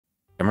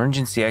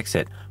Emergency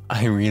exit.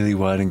 I really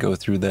want to go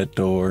through that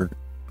door.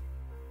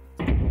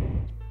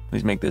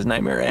 Please make this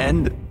nightmare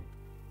end.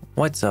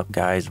 What's up,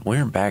 guys?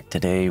 We're back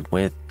today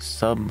with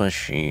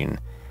Submachine.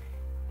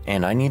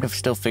 And I need to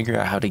still figure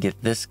out how to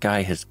get this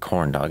guy his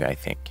corn dog, I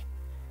think.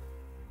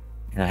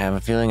 And I have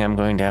a feeling I'm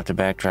going to have to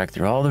backtrack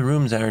through all the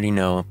rooms I already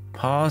know,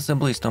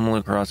 possibly stumble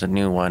across a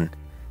new one,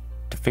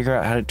 to figure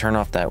out how to turn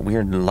off that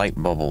weird light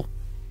bubble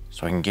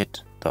so I can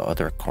get the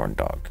other corn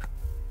dog.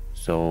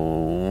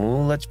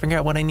 So let's figure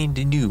out what I need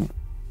to do.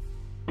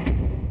 I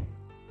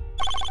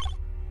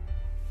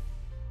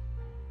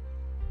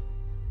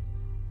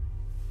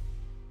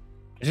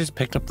just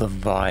picked up the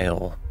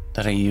vial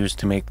that I used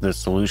to make the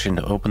solution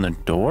to open the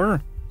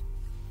door.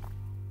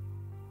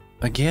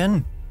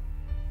 Again?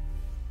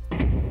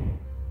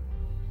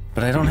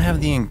 But I don't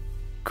have the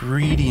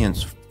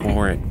ingredients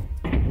for it.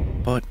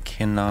 But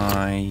can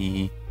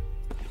I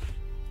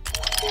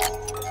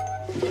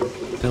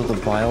fill the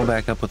vial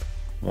back up with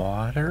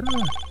water?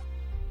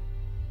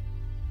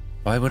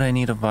 Why would I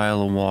need a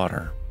vial of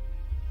water?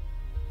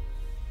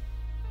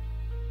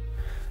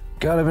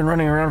 God, I've been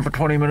running around for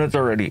 20 minutes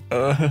already.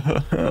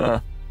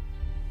 Okay,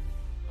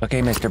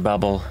 Mr.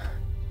 Bubble.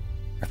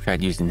 I've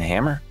tried using the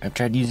hammer. I've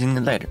tried using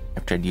the lighter.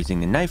 I've tried using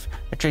the knife.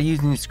 I've tried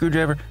using the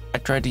screwdriver. I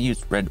tried to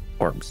use red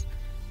orbs.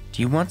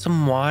 Do you want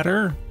some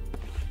water?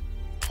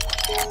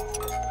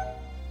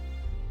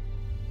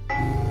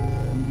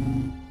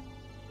 I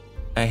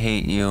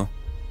hate you.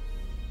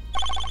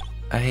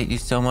 I hate you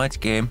so much,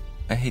 game.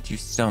 I hate you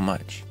so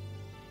much.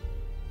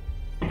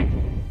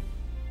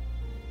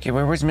 Okay,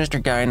 where was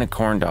Mr. Guy and the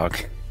corn dog?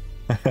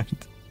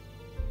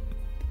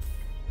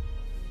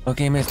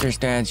 Okay, Mr.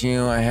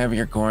 Statue, I have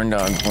your corn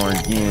dog for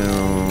you.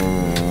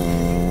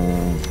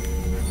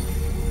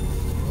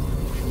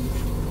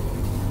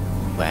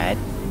 What?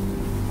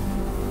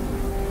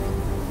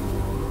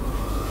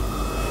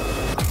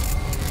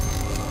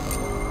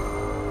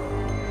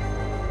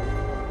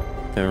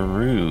 The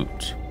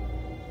root.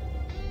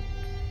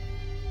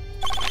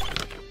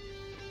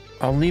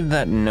 I'll leave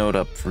that note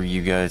up for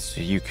you guys so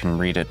you can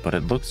read it, but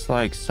it looks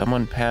like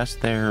someone passed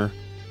their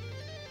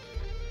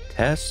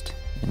test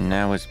and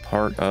now is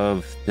part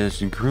of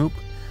this group.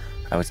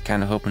 I was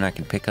kind of hoping I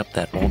could pick up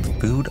that old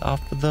food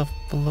off of the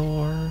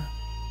floor.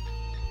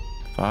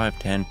 5,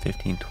 10,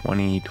 15,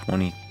 20,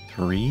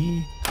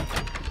 23.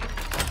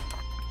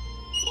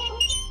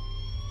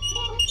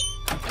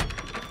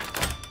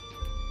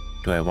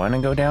 Do I want to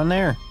go down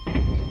there?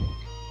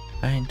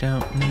 I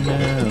don't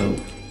know.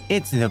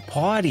 It's the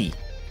party.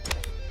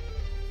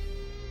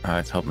 I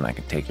was hoping I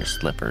could take your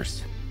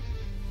slippers.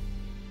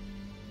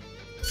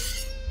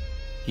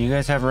 Do you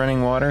guys have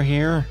running water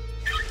here?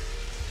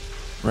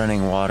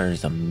 Running water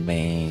is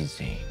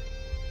amazing.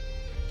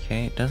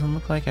 Okay, it doesn't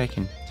look like I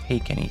can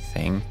take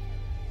anything.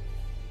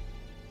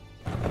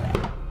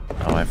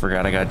 Oh, I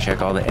forgot I gotta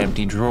check all the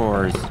empty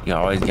drawers. You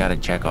always gotta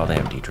check all the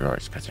empty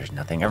drawers because there's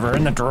nothing ever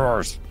in the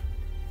drawers.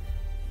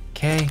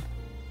 Okay,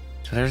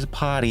 so there's a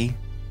potty.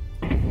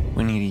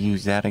 We need to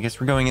use that. I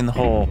guess we're going in the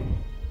hole.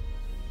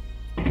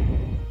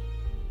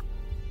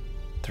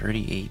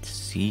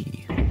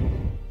 38C.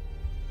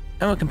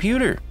 Oh, a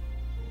computer.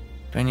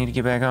 Do I need to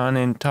get back on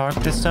and talk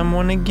to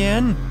someone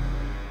again?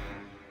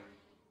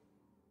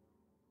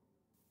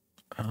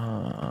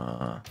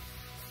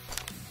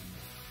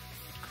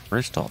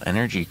 Crystal,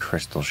 energy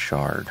crystal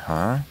shard,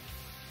 huh?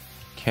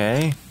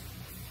 Okay.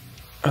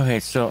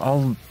 Okay, so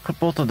I'll put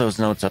both of those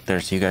notes up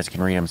there so you guys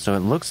can read them. So it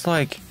looks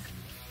like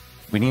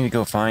we need to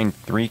go find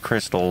 3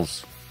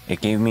 crystals. It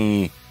gave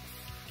me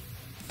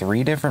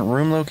 3 different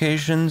room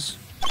locations.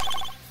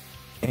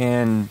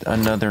 And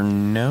another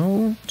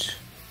note?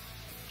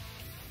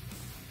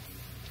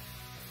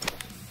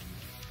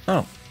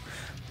 Oh.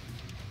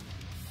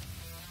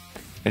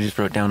 I just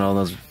wrote down all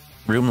those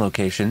room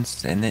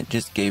locations, and it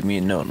just gave me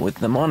a note with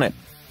them on it.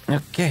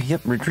 Okay,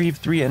 yep, retrieve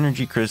 3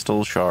 energy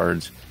crystal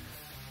shards.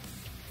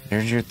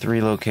 There's your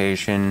 3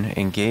 location.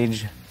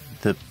 Engage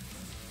the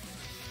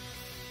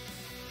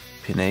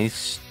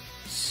pinnace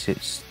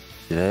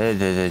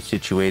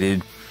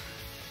situated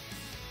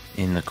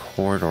in the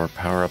corridor.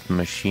 Power up the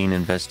machine.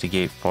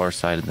 Investigate far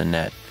side of the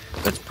net.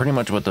 That's pretty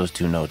much what those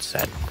 2 notes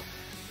said.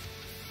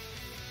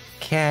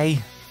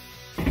 Okay.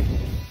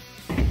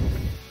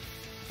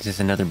 Is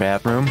this another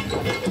bathroom?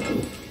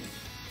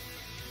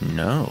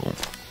 No.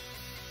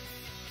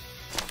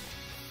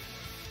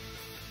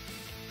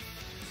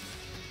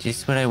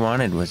 Just what I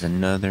wanted was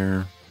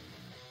another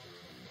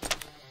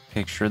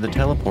picture of the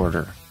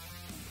teleporter.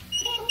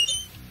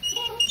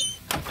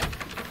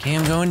 Okay,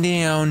 I'm going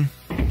down.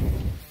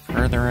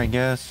 Further, I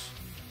guess.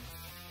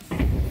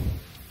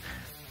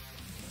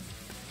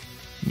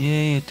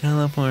 Yay, a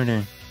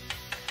teleporter.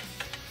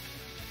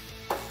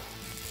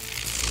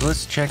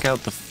 Let's check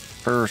out the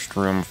first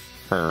room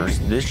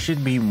first. This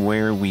should be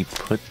where we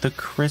put the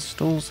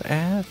crystals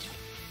at.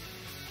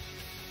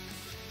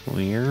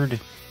 Weird.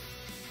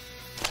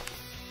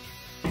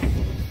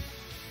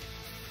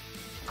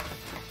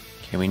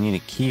 Okay, we need a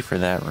key for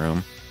that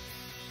room.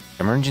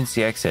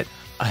 Emergency exit.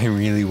 I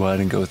really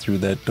want to go through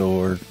that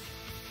door.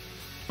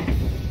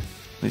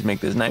 Please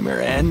make this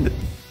nightmare end.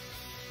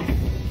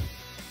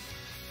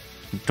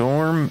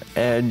 Dorm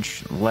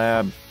Edge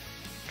Lab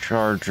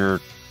Charger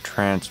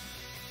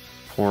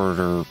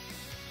Transporter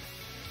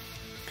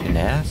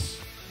Finesse?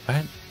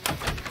 What?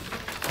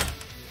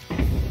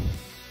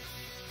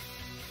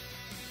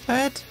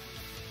 What? Is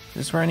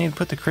this where I need to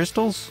put the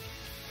crystals?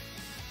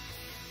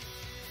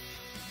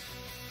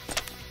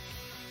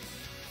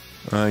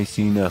 I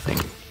see nothing.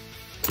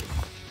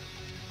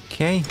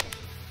 Okay.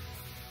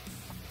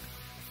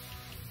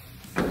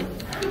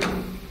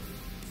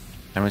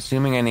 I'm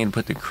assuming I need to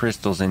put the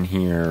crystals in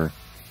here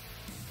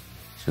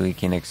so we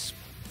can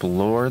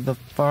explore the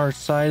far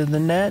side of the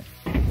net,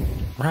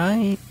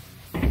 right?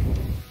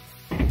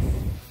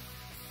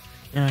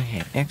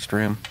 Okay, next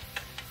room.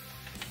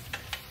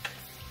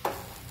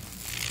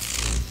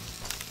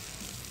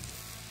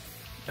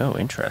 Oh,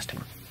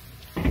 interesting.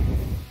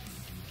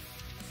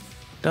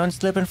 Don't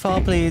slip and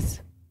fall,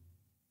 please.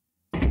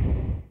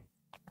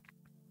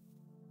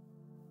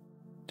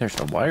 There's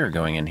a wire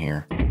going in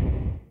here.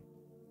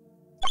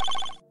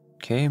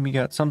 Okay, we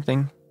got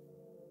something.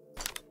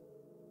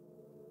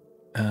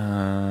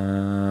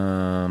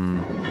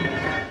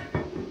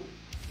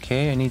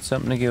 Okay, I need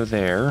something to go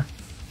there.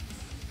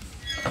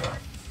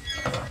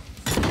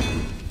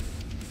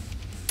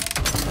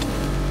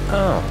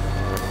 Oh.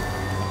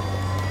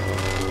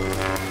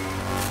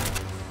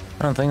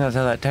 I don't think that's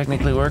how that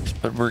technically works,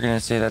 but we're gonna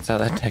say that's how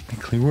that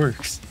technically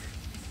works.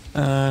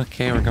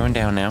 Okay, we're going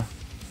down now.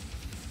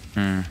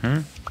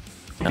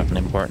 Nothing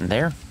important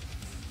there.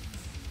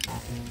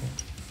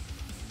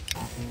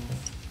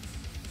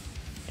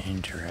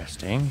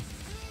 Interesting.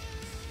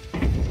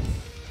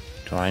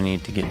 Do I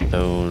need to get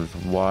those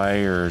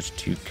wires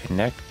to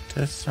connect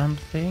to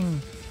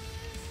something?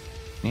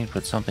 I need to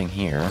put something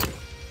here.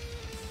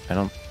 I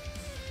don't...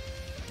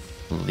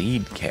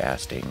 Lead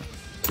casting.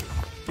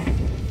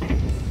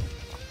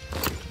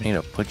 I need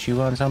to put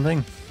you on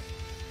something?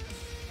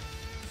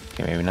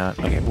 Okay, maybe not.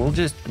 Okay, we'll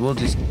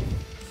just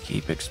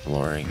keep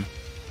exploring.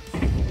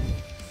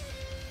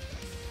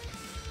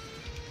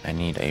 I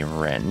need a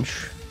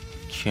wrench.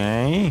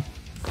 Okay.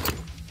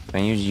 Can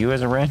I use you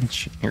as a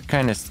wrench? You're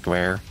kind of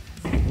square.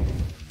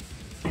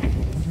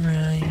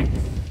 Right.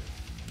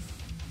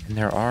 And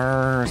there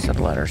are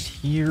subletters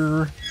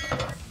here.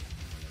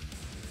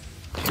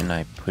 Can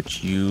I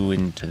put you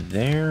into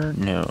there?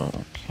 No.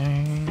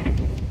 Okay.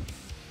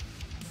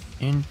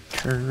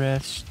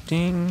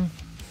 Interesting.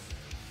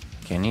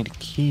 Okay, I need a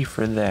key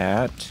for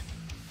that.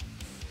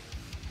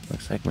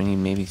 Looks like we need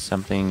maybe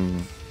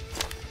something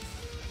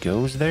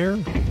goes there.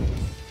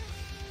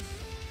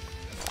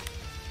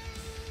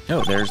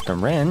 Oh, there's the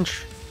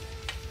wrench.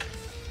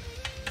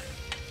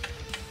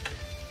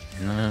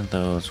 None of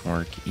those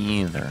work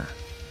either.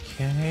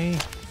 Okay.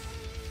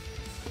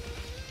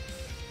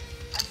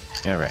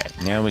 Alright,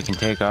 now we can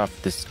take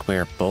off the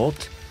square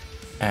bolt.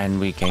 And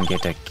we can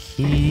get a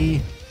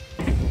key.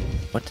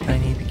 What did I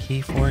need the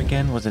key for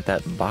again? Was it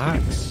that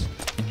box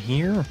in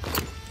here?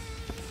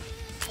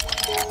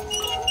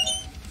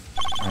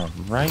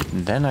 Alright,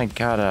 and then I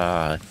got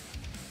a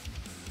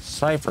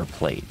cipher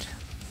plate.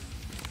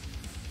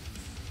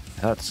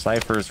 I thought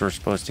ciphers were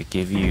supposed to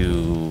give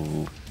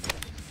you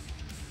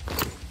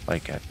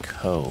like a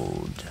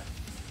code.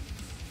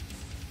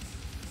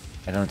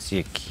 I don't see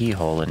a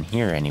keyhole in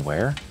here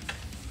anywhere.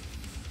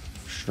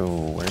 So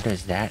where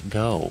does that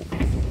go?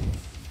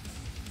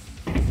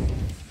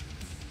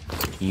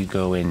 Can you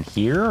go in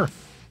here?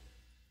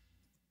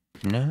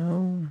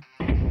 No.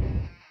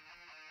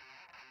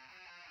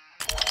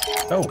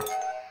 Oh.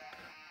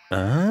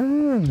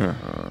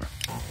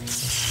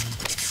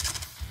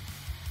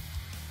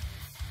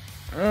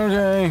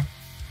 Okay.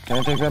 Can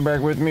I take that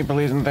back with me,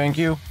 please, and thank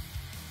you?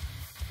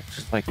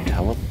 Just like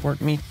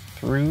teleport me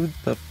through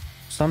the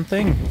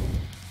something?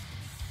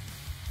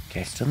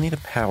 Okay, I still need a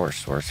power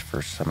source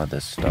for some of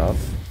this stuff.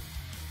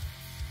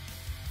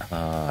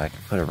 I can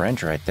put a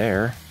wrench right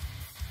there.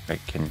 I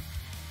can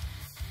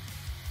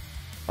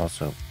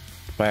also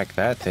whack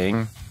that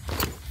thing.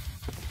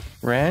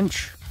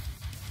 Wrench.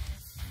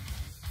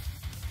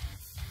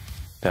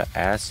 The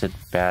acid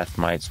bath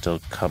might still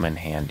come in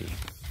handy.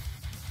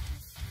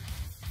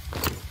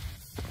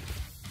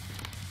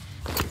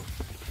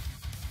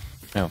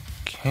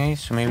 Okay,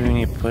 so maybe we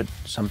need to put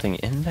something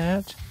in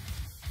that.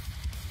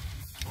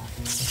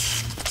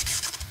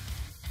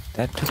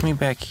 That took me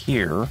back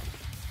here.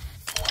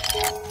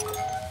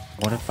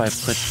 What if I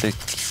put the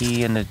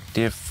key in a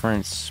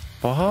different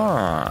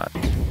spot?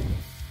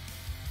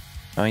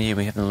 Oh yeah,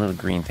 we have the little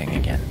green thing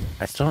again.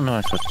 I still don't know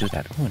I'm supposed to do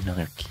that. Oh,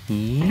 another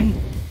key?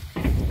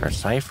 Or a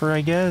cipher,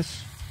 I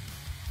guess?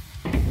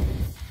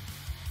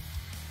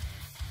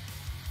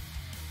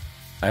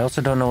 I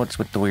also don't know what's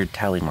with the weird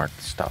tally mark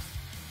stuff.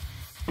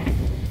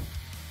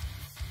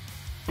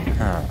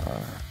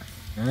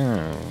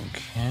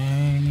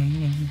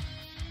 Okay.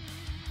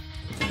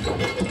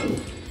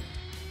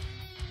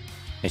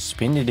 I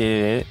spinned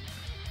it.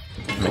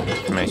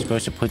 Am I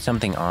supposed to put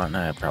something on?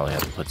 I probably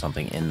have to put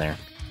something in there.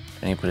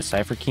 I need to put a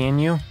cipher key in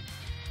you?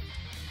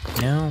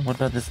 No? What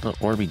about this little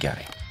Orby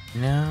guy?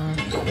 No.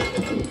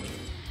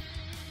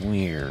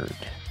 Weird.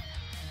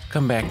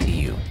 Come back to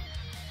you.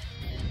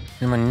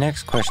 And my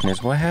next question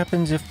is, what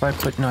happens if I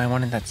put... No, I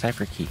wanted that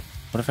cipher key.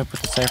 What if I put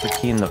the cipher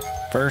key in the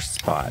first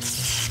spot?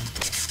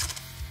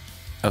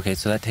 Okay,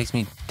 so that takes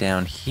me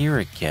down here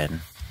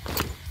again.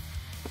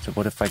 So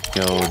what if I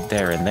go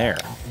there and there?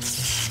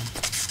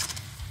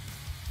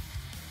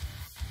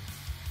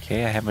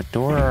 Okay, I have a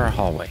door or a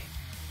hallway.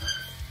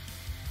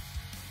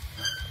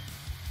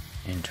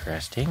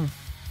 Interesting.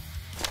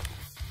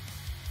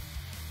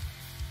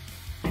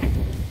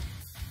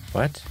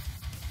 What?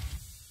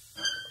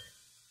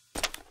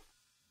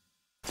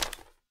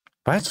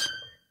 What?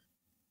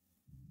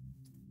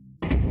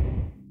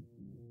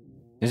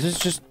 Is this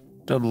just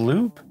a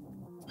loop?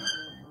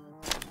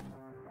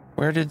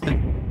 Where did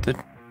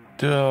the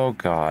oh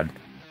god.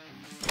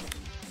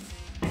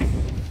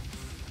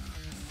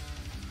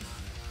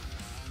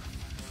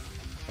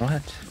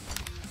 What?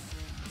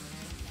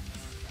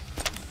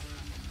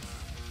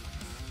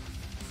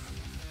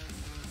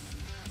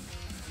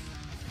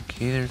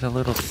 Okay, there's a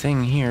little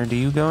thing here. Do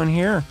you go in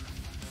here?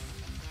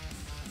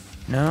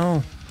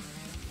 No.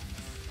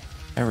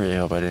 I really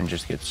hope I didn't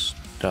just get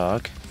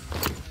stuck.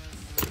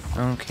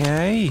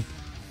 Okay.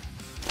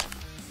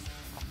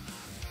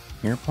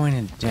 You're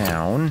pointed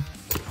down.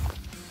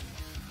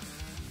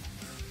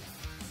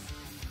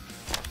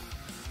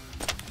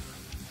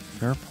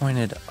 You're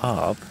pointed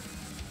up.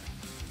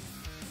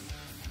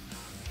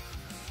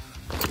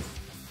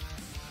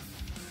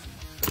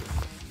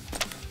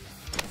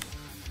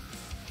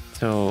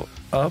 So,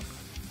 up,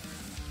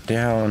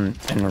 down,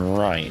 and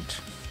right.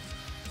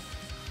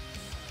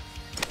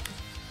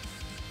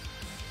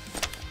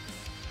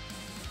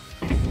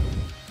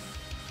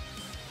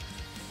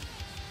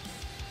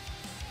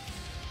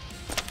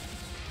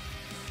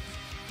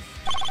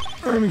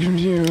 I'm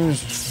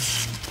confused.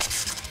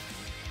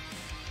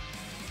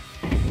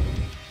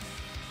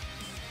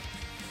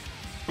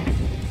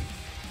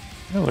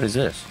 Oh, what is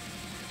this?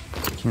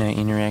 Can I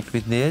interact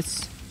with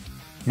this?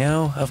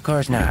 No, of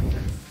course not.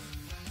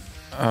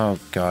 Oh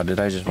god, did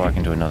I just walk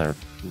into another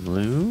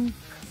loop?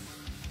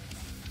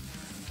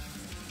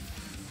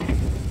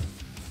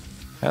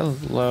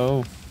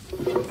 Hello.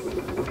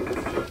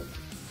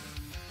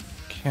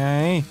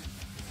 Okay.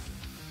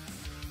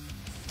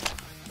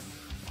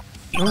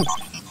 Ooh.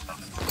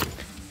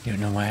 Don't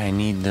know why I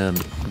need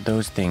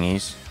those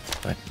thingies,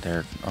 but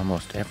they're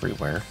almost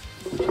everywhere.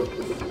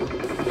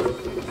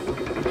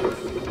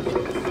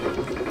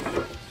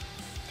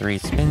 3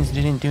 spins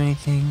didn't do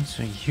anything,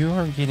 so you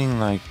are getting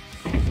like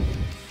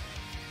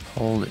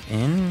pulled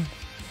in.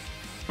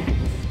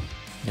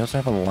 You also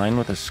have a line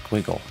with a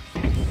squiggle.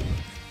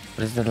 What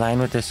does the line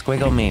with the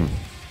squiggle mean?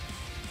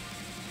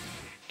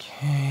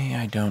 Okay,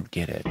 I don't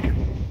get it.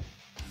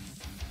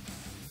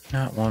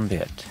 Not one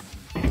bit.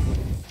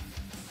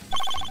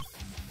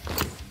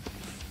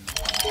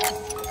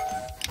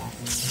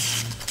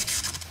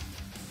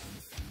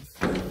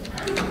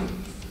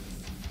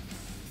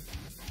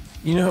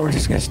 You know, we're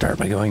just gonna start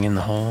by going in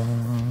the hole.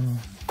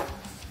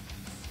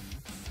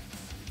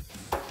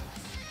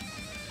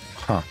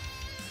 Huh.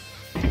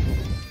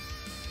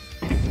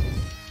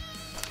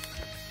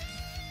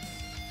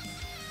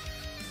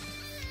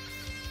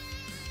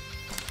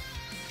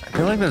 I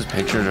feel like those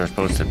pictures are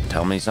supposed to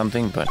tell me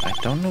something, but I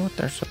don't know what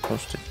they're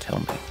supposed to tell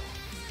me.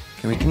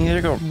 Okay, we can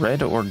either go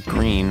red or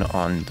green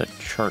on the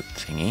chart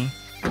thingy.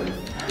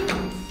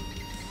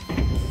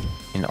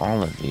 In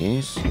all of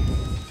these.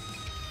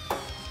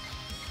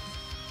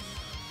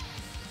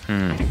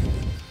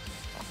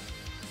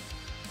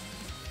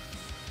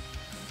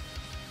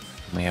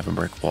 We have a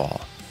brick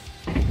wall.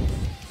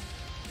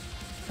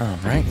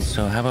 Alright,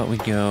 so how about we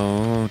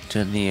go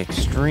to the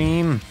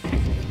extreme?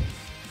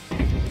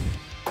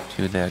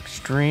 To the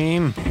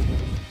extreme.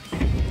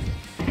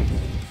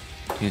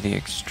 To the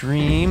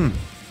extreme.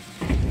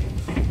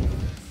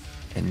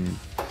 And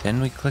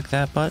then we click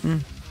that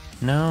button?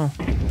 No.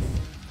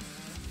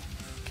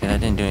 Okay, that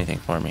didn't do anything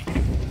for me.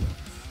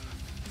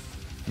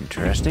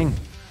 Interesting.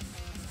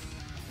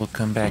 We'll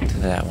come back to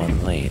that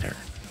one later.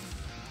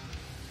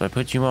 So I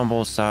put you on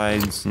both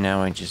sides.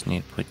 Now I just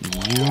need to put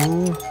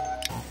you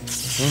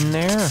in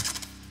there.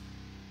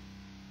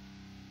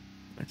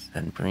 Which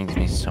then brings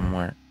me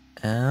somewhere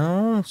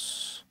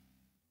else.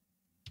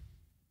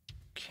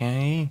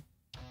 Okay.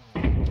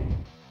 I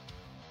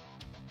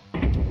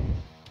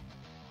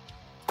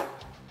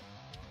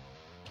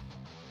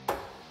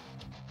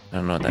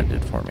don't know what that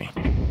did for me.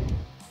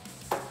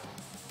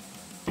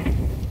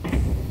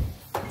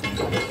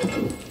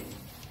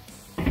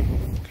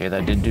 Okay,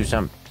 that did do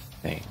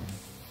something.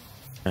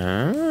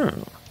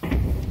 Oh.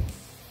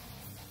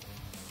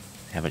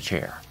 Have a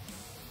chair.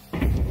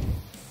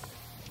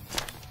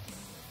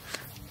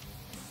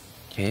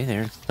 Okay,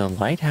 there's the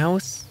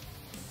lighthouse.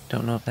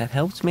 Don't know if that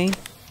helps me.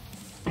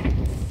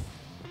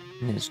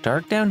 And it's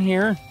dark down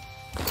here.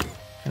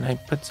 Can I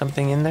put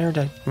something in there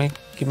to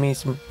give me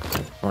some...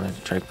 I wanted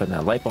to try putting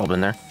that light bulb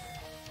in there.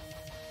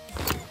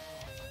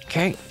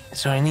 Okay,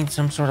 so I need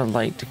some sort of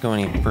light to go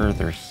any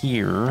further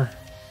here.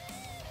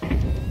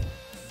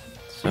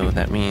 So So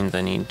that means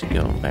I need to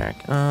go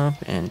back up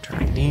and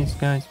turn these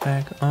guys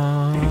back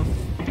off.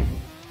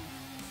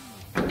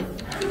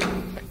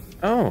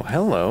 Oh,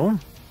 hello.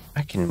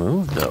 I can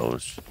move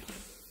those.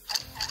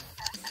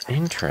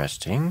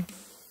 Interesting.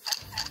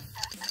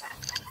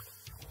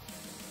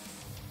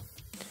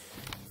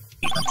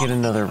 Get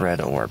another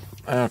red orb.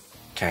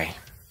 Okay.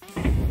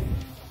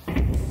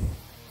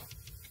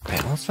 I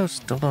also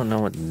still don't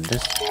know what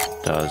this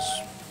does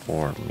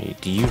for me.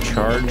 Do you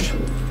charge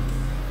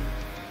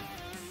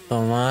the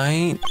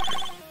light?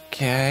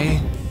 Okay.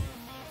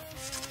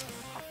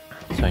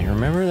 So I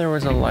remember there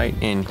was a light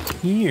in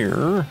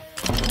here.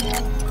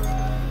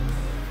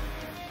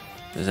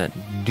 Does that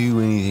do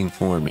anything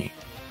for me?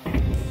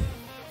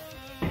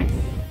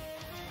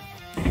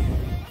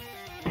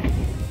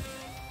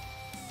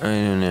 I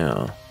don't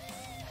know.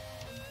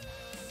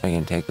 I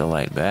can take the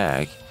light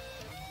back.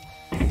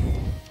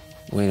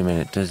 Wait a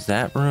minute, does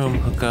that room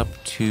hook up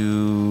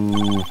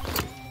to...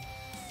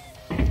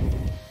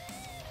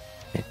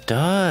 It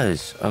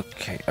does!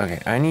 Okay,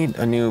 I need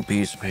a new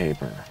piece of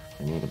paper.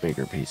 I need a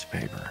bigger piece of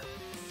paper.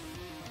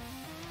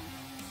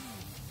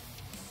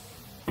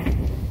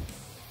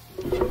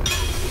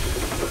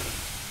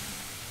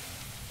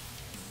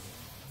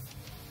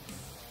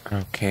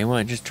 Okay, well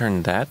I just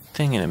turned that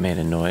thing and it made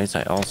a noise.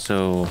 I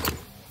also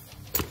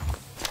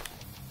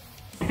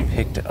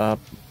picked up...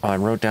 I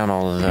wrote down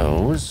all of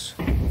those.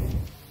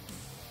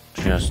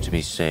 Just to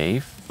be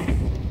safe.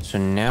 So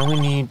now we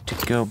need to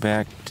go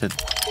back to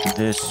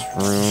this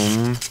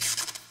room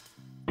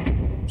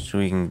so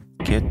we can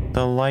get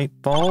the light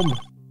bulb.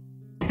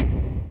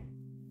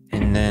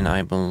 And then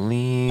I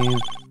believe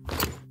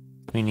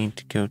we need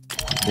to go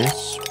to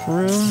this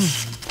room.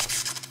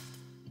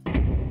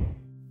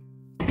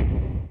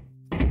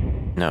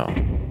 No.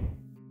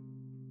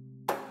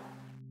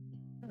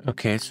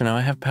 Okay, so now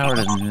I have power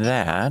to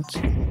that.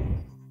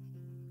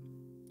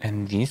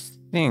 And these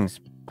things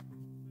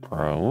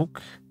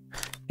broke.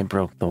 It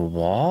broke the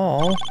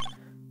wall,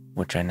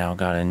 which I now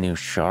got a new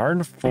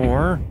shard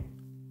for.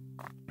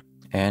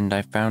 And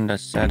I found a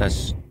set of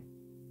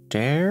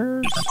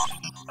stairs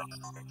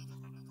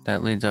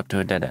that leads up to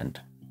a dead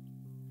end.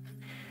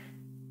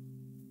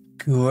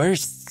 Of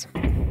course.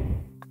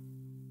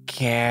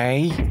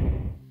 Okay.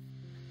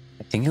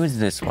 I think it was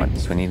this one.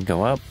 So we need to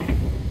go up.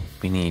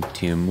 We need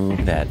to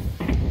move that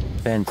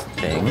fence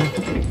thing.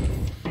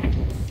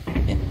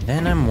 And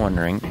then I'm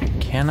wondering,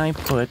 can I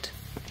put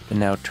the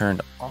now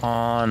turned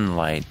on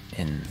light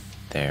in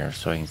there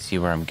so I can see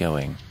where I'm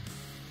going?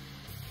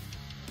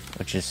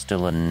 Which is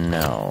still a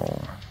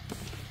no.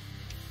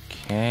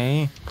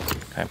 Okay.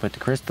 Can I put the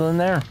crystal in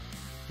there?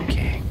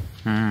 Okay.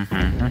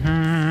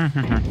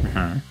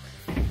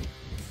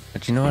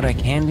 But you know what I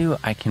can do?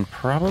 I can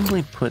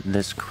probably put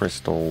this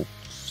crystal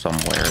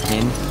somewhere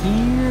in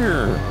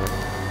here.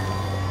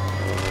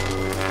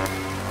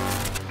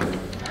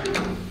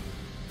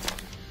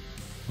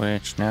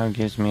 Which now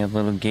gives me a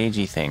little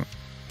gaugey thing.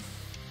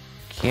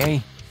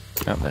 Okay.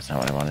 Oh, that's not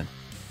what I wanted.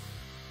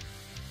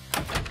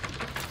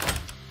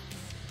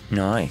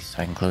 Nice.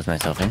 I can close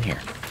myself in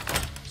here.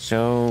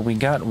 So we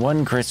got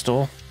one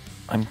crystal.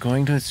 I'm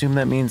going to assume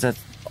that means that's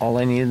all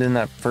I needed in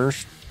that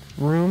first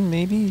room,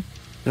 maybe?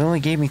 It only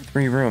gave me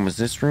 3 rooms.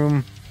 This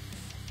room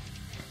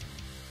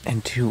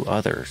and 2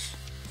 others.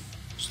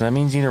 So that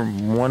means either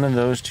one of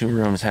those 2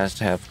 rooms has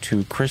to have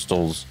 2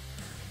 crystals,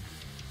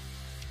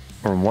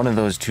 or one of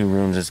those 2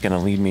 rooms is going to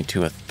lead me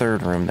to a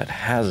 3rd room that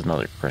has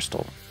another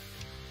crystal.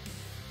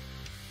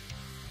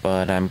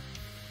 But I'm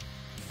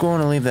going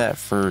to leave that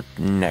for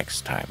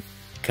next time,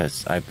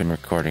 because I've been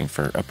recording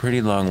for a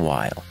pretty long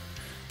while.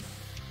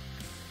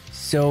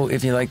 So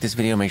if you like this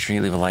video, make sure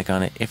you leave a like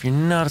on it. If you're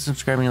not a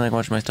subscriber and you like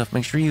watching my stuff,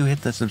 make sure you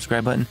hit the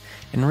subscribe button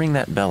and ring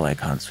that bell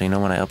icon so you know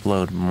when I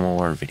upload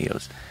more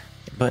videos.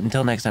 But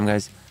until next time,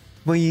 guys,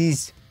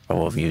 please, I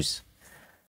love yous.